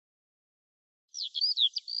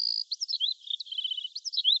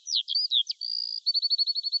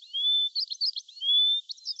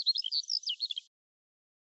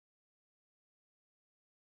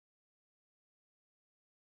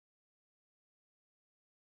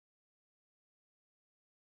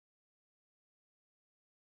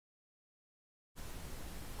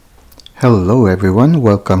Hello everyone,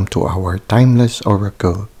 welcome to our Timeless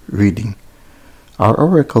Oracle reading. Our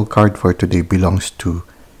oracle card for today belongs to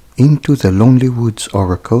Into the Lonely Woods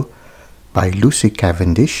Oracle by Lucy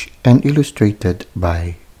Cavendish and illustrated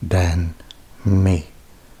by Dan May.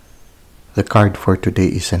 The card for today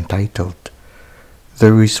is entitled,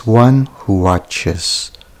 There is One Who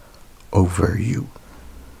Watches Over You.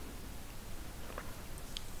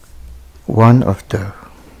 One of the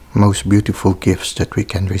most beautiful gifts that we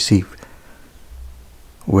can receive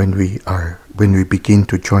when we begin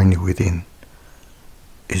to journey within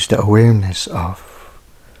is the awareness of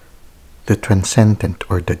the transcendent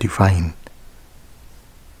or the divine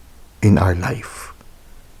in our life.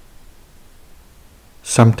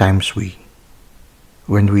 Sometimes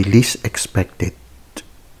when we least expect it,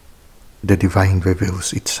 the divine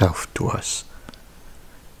reveals itself to us.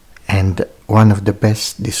 And one of the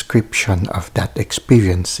best description of that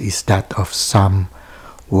experience is that of Psalm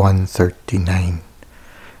 139.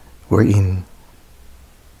 Wherein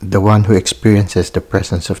the one who experiences the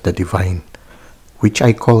presence of the divine, which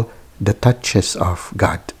I call the touches of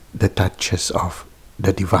God, the touches of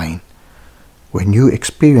the divine. When you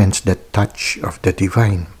experience the touch of the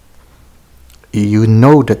divine, you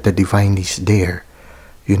know that the divine is there.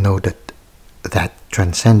 You know that that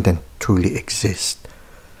transcendent truly exists.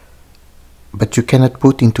 But you cannot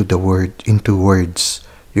put into words.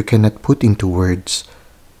 You cannot put into words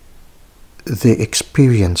the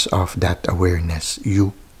experience of that awareness.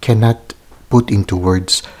 You cannot put into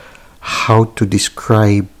words how to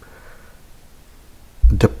describe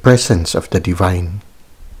the presence of the divine,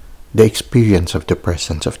 the experience of the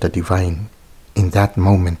presence of the divine in that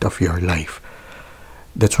moment of your life.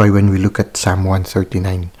 That's why when we look at Psalm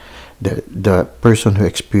 139, the person who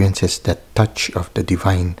experiences that touch of the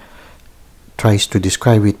divine tries to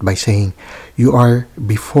describe it by saying, you are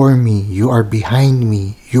before me, you are behind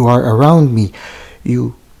me, you are around me,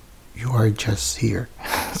 you are just here.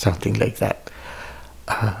 Something like that.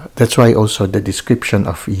 That's why also the description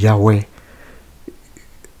of Yahweh,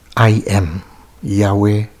 I am.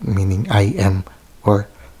 Yahweh meaning I am, or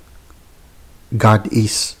God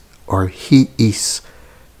is, or He is.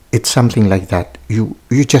 It's something like that. You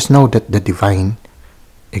just know that the divine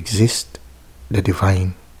exists, the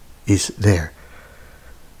divine is there.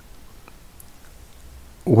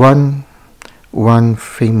 One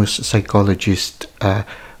famous psychologist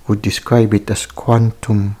would describe it as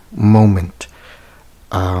quantum moment.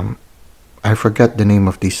 I forgot the name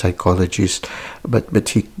of this psychologist, but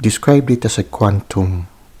he described it as a quantum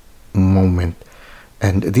moment.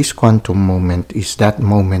 And this quantum moment is that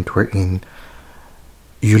moment wherein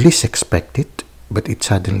you least expect it, but it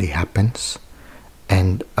suddenly happens.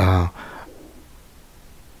 And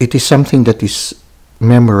it is something that is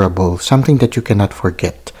memorable, something that you cannot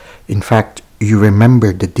forget. In fact, you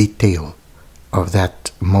remember the detail of that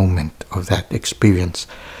moment, of that experience.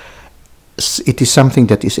 It is something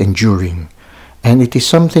that is enduring, and it is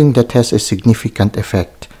something that has a significant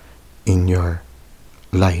effect in your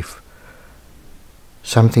life.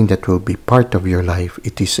 Something that will be part of your life.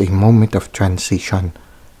 It is a moment of transition,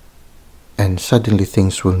 and suddenly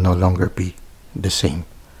things will no longer be the same.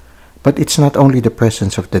 But it's not only the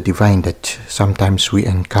presence of the divine that sometimes we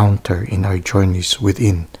encounter in our journeys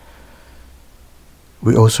within.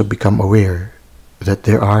 We also become aware that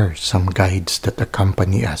there are some guides that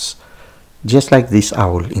accompany us. Just like this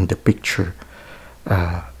owl in the picture,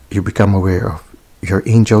 you become aware of your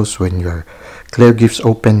angels. When your clear gifts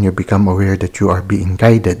open, you become aware that you are being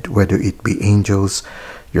guided, whether it be angels,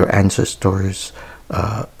 your ancestors,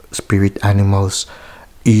 spirit animals.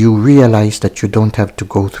 You realize that you don't have to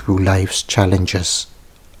go through life's challenges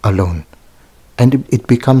alone. And it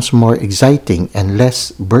becomes more exciting and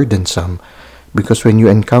less burdensome, because when you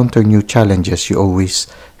encounter new challenges, you always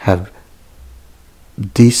have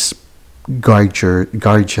these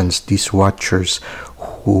guardians, these watchers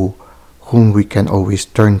whom we can always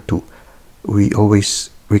turn to. We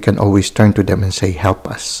can always turn to them and say, help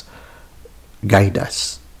us, guide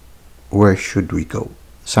us. Where should we go?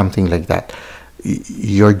 Something like that.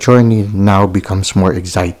 Your journey now becomes more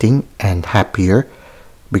exciting and happier,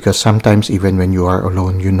 because sometimes even when you are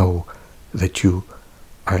alone, you know that you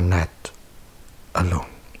are not alone.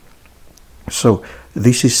 So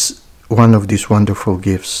this is one of these wonderful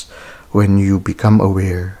gifts, when you become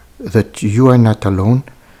aware that you are not alone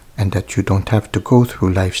and that you don't have to go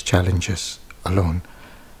through life's challenges alone.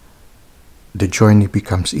 The journey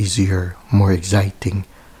becomes easier, more exciting.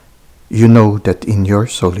 You know that in your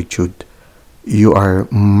solitude, you are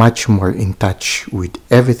much more in touch with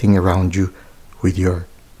everything around you, with your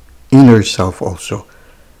inner self also,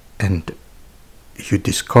 and you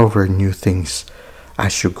discover new things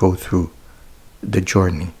as you go through the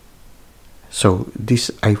journey. So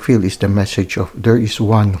this, I feel, is the message of there is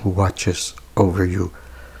one who watches over you.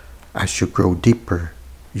 As you grow deeper,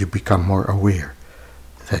 you become more aware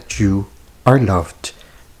that you are loved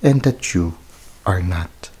and that you are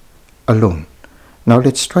not alone. Now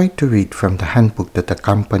let's try to read from the handbook that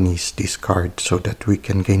accompanies this card so that we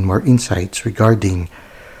can gain more insights regarding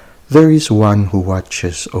there is one who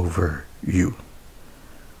watches over you.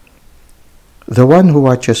 The one who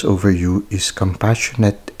watches over you is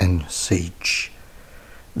compassionate and sage.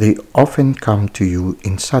 They often come to you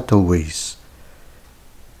in subtle ways,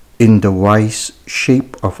 in the wise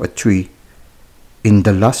shape of a tree, in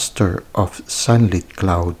the luster of sunlit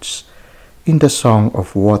clouds, in the song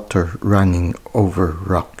of water running over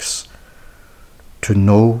rocks. To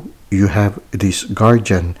know you have this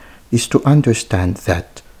guardian is to understand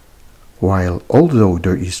that while although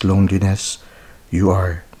there is loneliness, you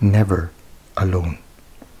are never alone.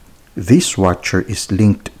 This watcher is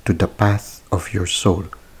linked to the path of your soul,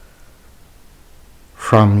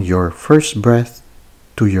 from your first breath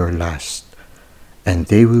to your last, and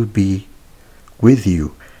they will be with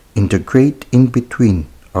you in the great in-between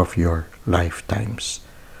of your lifetimes.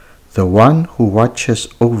 The one who watches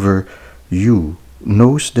over you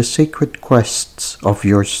knows the sacred quests of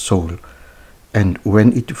your soul, and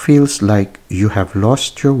when it feels like you have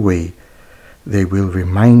lost your way, they will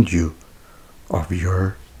remind you of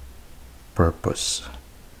your purpose.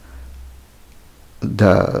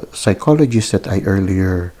 The psychologist that I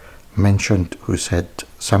earlier mentioned who said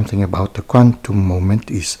something about the quantum moment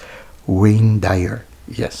is Wayne Dyer.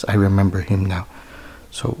 Yes, I remember him now.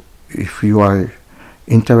 So if you are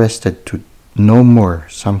interested to know more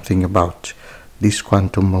something about this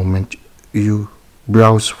quantum moment, you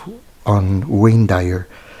browse on Wayne Dyer.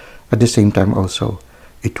 At the same time also,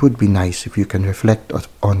 it would be nice if you can reflect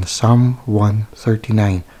on Psalm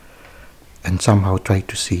 139 and somehow try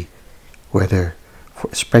to see whether,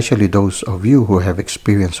 especially those of you who have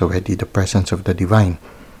experienced already the presence of the divine,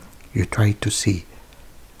 you try to see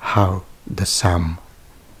how the psalm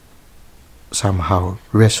somehow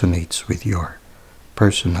resonates with your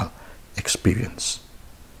personal experience.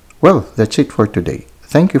 Well, that's it for today.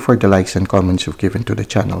 Thank you for the likes and comments you've given to the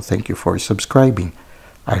channel. Thank you for subscribing.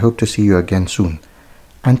 I hope to see you again soon.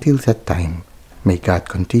 Until that time, may God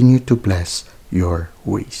continue to bless your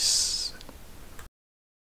ways.